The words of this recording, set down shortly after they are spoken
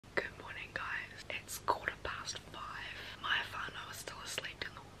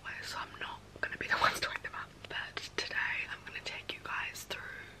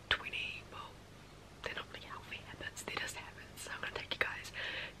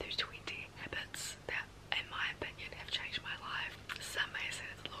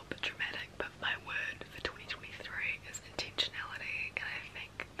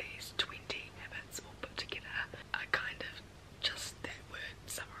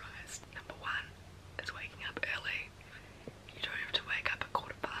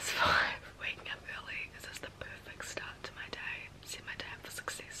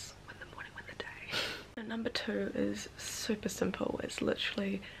super simple. It's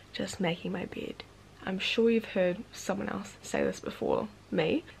literally just making my bed. I'm sure you've heard someone else say this before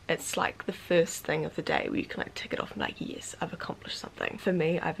me. It's like the first thing of the day where you can like tick it off and like, yes, I've accomplished something. For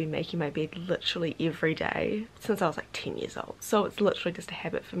me, I've been making my bed literally every day since I was like 10 years old. So it's literally just a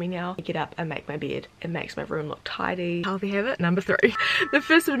habit for me now. I get up and make my bed. It makes my room look tidy. Healthy habit number 3. The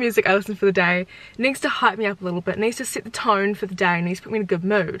first bit of music I listen for the day needs to hype me up a little bit, needs to set the tone for the day, needs to put me in a good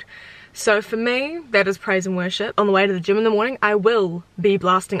mood. So for me, that is praise and worship. On the way to the gym in the morning, I will be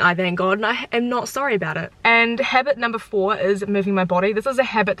blasting I Thank God, and I am not sorry about it. And habit number 4 is moving my body. This is a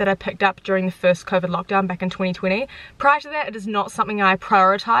habit that I picked up during the first COVID lockdown back in 2020. Prior to that, it is not something I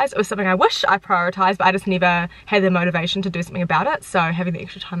prioritize. It was something I wish I prioritized, but I just never had the motivation to do something about it. So having the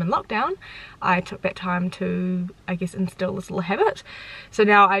extra time in lockdown, I took that time to, I guess, instill this little habit. So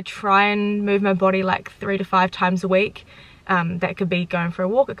now I try and move my body like 3 to 5 times a week. That could be going for a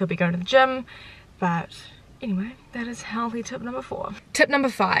walk, it could be going to the gym, but anyway, that is healthy tip number 4. Tip number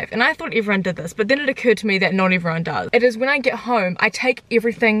 5, and I thought everyone did this, but then it occurred to me that not everyone does. It is when I get home, I take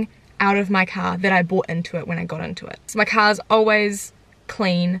everything out of my car that I bought into it when I got into it. So my car's always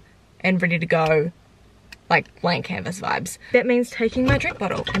clean and ready to go, like blank canvas vibes. That means taking my drink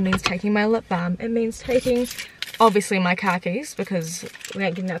bottle, it means taking my lip balm, it means taking, obviously, my car keys, because we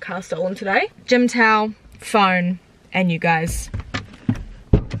ain't getting our car stolen today, gym towel, phone, and you guys.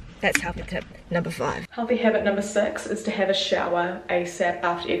 That's healthy tip number 5. Healthy habit number 6 is to have a shower ASAP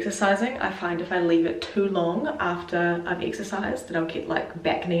after exercising. I find if I leave it too long after I've exercised, then I'll get like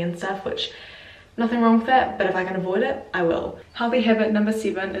back knee and stuff, which nothing wrong with that, but if I can avoid it, I will. Healthy habit number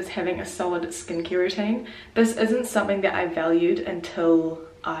 7 is having a solid skincare routine. This isn't something that I valued until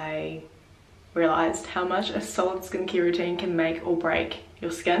I realized how much a solid skincare routine can make or break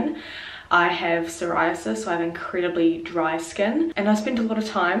your skin. I have psoriasis, so I have incredibly dry skin, and I spend a lot of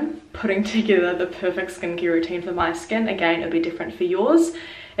time putting together the perfect skincare routine for my skin. Again, it'll be different for yours.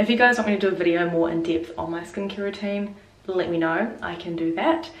 If you guys want me to do a video more in depth on my skincare routine, let me know, I can do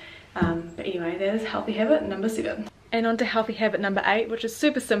that. But anyway, that is healthy habit number 7. And on to healthy habit number 8, which is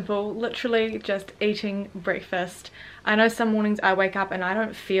super simple, literally just eating breakfast. I know some mornings I wake up and I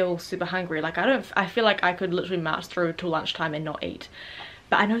don't feel super hungry, like I feel like I could literally march through till lunchtime and not eat.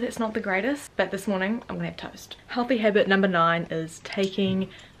 But I know that's not the greatest, but this morning I'm gonna have toast. Healthy habit number 9 is taking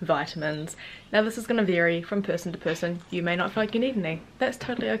vitamins. Now this is gonna vary from person to person. You may not feel like you need any. That's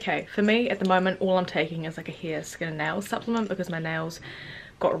totally okay. For me, at the moment, all I'm taking is like a hair, skin and nails supplement because my nails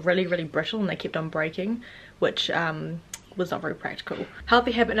got really, really brittle and they kept on breaking, which was not very practical.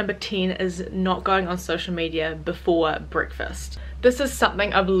 Healthy habit number 10 is not going on social media before breakfast. This is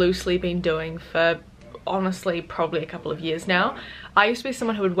something I've loosely been doing for honestly probably a couple of years now. I used to be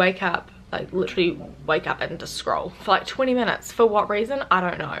someone who would wake up, like literally wake up and just scroll for like 20 minutes. For what reason? I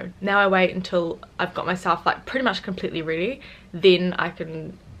don't know. Now I wait until I've got myself like pretty much completely ready, then I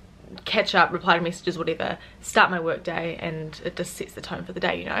can catch up, reply to messages, whatever, start my work day, and it just sets the tone for the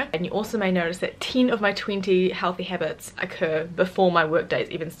day, you know. And you also may notice that 10 of my 20 healthy habits occur before my work days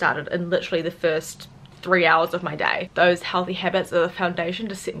even started, in literally the first 3 hours of my day. Those healthy habits are the foundation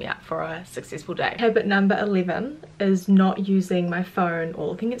to set me up for a successful day. Habit number 11 is not using my phone or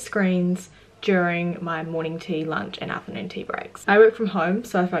looking at screens during my morning tea, lunch and afternoon tea breaks. I work from home,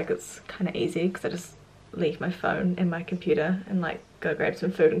 so I feel like it's kind of easy because I just leave my phone and my computer and like go grab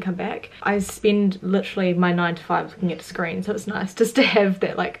some food and come back. I spend literally my 9 to 5 looking at the screen, so it's nice just to have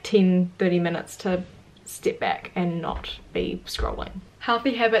that like 10-30 minutes to step back and not be scrolling.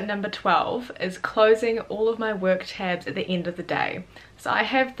 Healthy habit number 12 is closing all of my work tabs at the end of the day. So I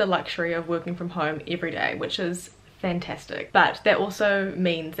have the luxury of working from home every day, which is fantastic, but that also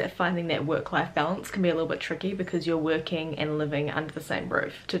means that finding that work-life balance can be a little bit tricky because you're working and living under the same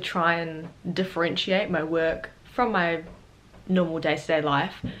roof. To try and differentiate my work from my normal day-to-day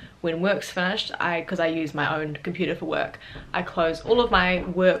life, when work's finished, because I use my own computer for work, I close all of my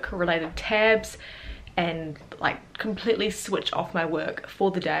work related tabs and like completely switch off my work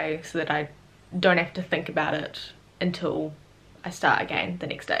for the day so that I don't have to think about it until I start again the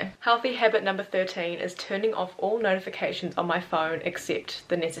next day. Healthy habit number 13 is turning off all notifications on my phone except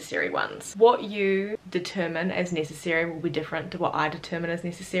the necessary ones. What you determine as necessary will be different to what I determine as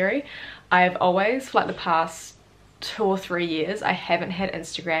necessary. I have always, for like the past 2 or 3 years, I haven't had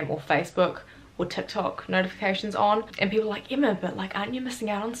Instagram or Facebook or TikTok notifications on, and people are like, Emma, but like, aren't you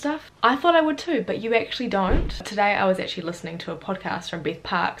missing out on stuff? I thought I would too, but you actually don't. Today I was actually listening to a podcast from Beth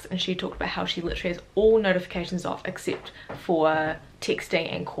Parks, and she talked about how she literally has all notifications off except for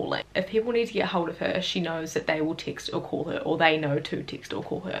texting and calling. If people need to get hold of her, she knows that they will text or call her, or they know to text or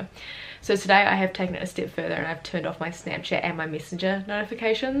call her. So today I have taken it a step further and I've turned off my Snapchat and my Messenger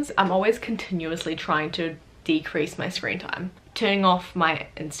notifications. I'm always continuously trying to decrease my screen time. Turning off my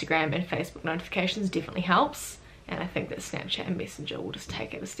Instagram and Facebook notifications definitely helps. And I think that Snapchat and Messenger will just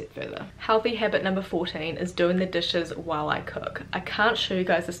take it a step further. Healthy habit number 14 is doing the dishes while I cook. I can't show you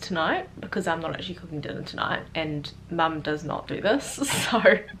guys this tonight because I'm not actually cooking dinner tonight and mum does not do this.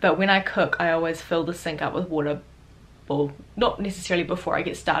 But when I cook, I always fill the sink up with water. Well, not necessarily before I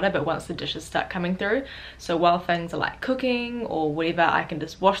get started, but once the dishes start coming through. So while things are like cooking or whatever, I can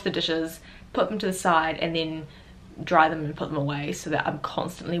just wash the dishes, put them to the side, and then dry them and put them away so that I'm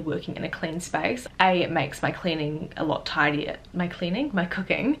constantly working in a clean space. It makes my cleaning a lot tidier. My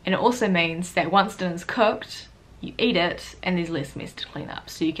cooking. And it also means that once dinner's cooked, you eat it and there's less mess to clean up.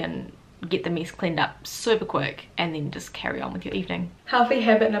 So you can get the mess cleaned up super quick and then just carry on with your evening. Healthy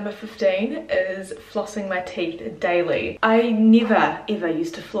habit number 15 is flossing my teeth daily. I never ever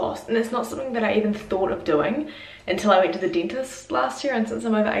used to floss, and it's not something that I even thought of doing until I went to the dentist last year, and since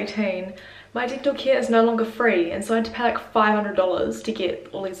I'm over 18, my dental care is no longer free, and so I had to pay like $500 to get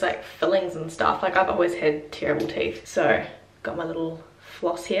all these like fillings and stuff. Like, I've always had terrible teeth. So got my little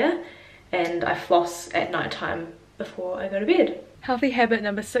floss here, and I floss at night time before I go to bed. Healthy habit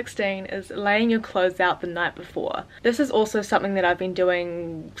number 16 is laying your clothes out the night before. This is also something that I've been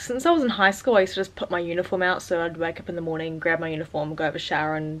doing since I was in high school. I used to just put my uniform out, so I'd wake up in the morning, grab my uniform, go have a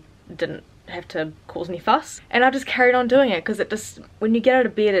shower, and didn't have to cause any fuss. And I just carried on doing it because it just, when you get out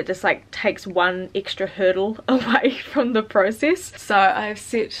of bed, it just like takes one extra hurdle away from the process. So I've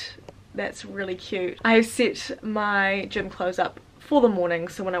set, that's really cute, I've set my gym clothes up for the morning,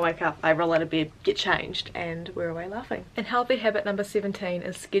 so when I wake up I roll out of bed, get changed, and we're away laughing. And healthy habit number 17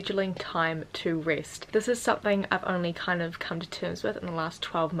 is scheduling time to rest. This is something I've only kind of come to terms with in the last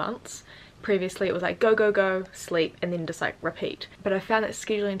 12 months. Previously it was like go, go, go, sleep, and then just like repeat. But I found that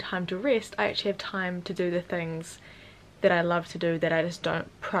scheduling time to rest, I actually have time to do the things that I love to do that I just don't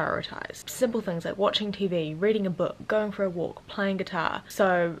prioritize. Simple things like watching TV, reading a book, going for a walk, playing guitar.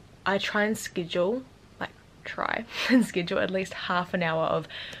 So I try and schedule at least half an hour of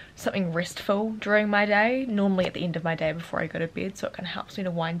something restful during my day, normally at the end of my day before I go to bed, so it kind of helps me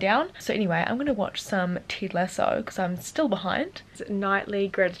to wind down. So anyway, I'm going to watch some Ted Lasso because I'm still behind. It's nightly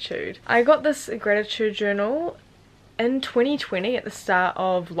gratitude. I got this gratitude journal in 2020 at the start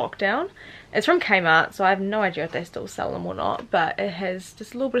of lockdown. It's from Kmart, so I have no idea if they still sell them or not, but it has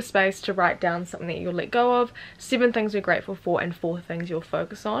just a little bit of space to write down something that you'll let go of, 7 things you're grateful for, and 4 things you'll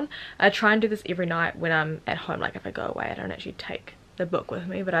focus on. I try and do this every night when I'm at home. Like if I go away, I don't actually take the book with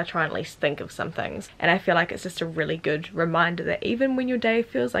me, but I try and at least think of some things, and I feel like it's just a really good reminder that even when your day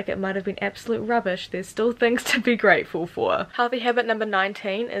feels like it might have been absolute rubbish, there's still things to be grateful for. Healthy habit number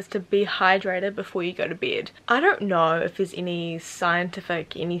 19 is to be hydrated before you go to bed. I don't know if there's any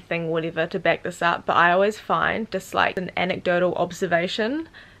scientific anything whatever to back this up, but I always find, just like an anecdotal observation,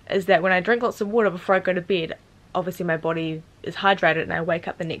 is that when I drink lots of water before I go to bed, obviously my body is hydrated and I wake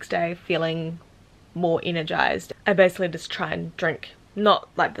up the next day feeling more energized. I basically just try and drink, not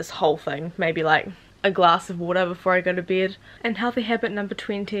like this whole thing, maybe like a glass of water before I go to bed. And healthy habit number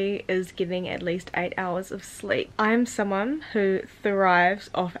 20 is getting at least 8 hours of sleep. I am someone who thrives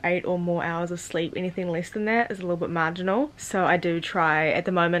off 8 or more hours of sleep. Anything less than that is a little bit marginal, so I do try, at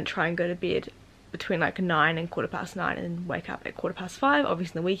the moment, try and go to bed between like 9 and 9:15 and wake up at 5:15.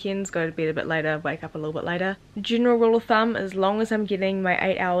 Obviously the weekends, go to bed a bit later, wake up a little bit later. General rule of thumb, as long as I'm getting my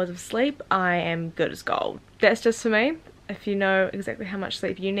 8 hours of sleep, I am good as gold. That's just for me. If you know exactly how much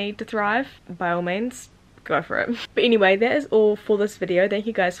sleep you need to thrive, by all means, go for it. But anyway, that is all for this video. Thank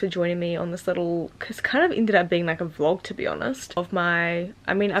you guys for joining me on this little, because kind of ended up being like a vlog, to be honest, of my,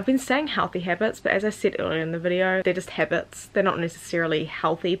 I mean, I've been saying healthy habits, but as I said earlier in the video, they're just habits. They're not necessarily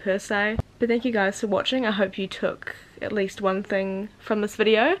healthy per se. But thank you guys for watching. I hope you took at least one thing from this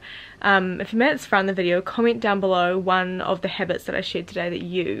video. If you made it this far in the video, comment down below one of the habits that I shared today that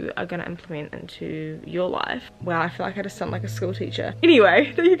you are going to implement into your life. Wow, I feel like I just sound like a school teacher.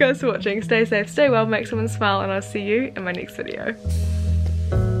 Anyway, thank you guys for watching. Stay safe, stay well, make someone smile, and I'll see you in my next video.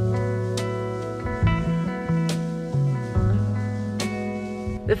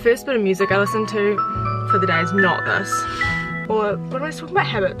 The first bit of music I listened to for the day is not this. Or what am I talking about?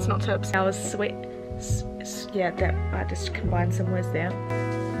 Habits, not tips. I was sweet. Yeah, that I just combined some words there.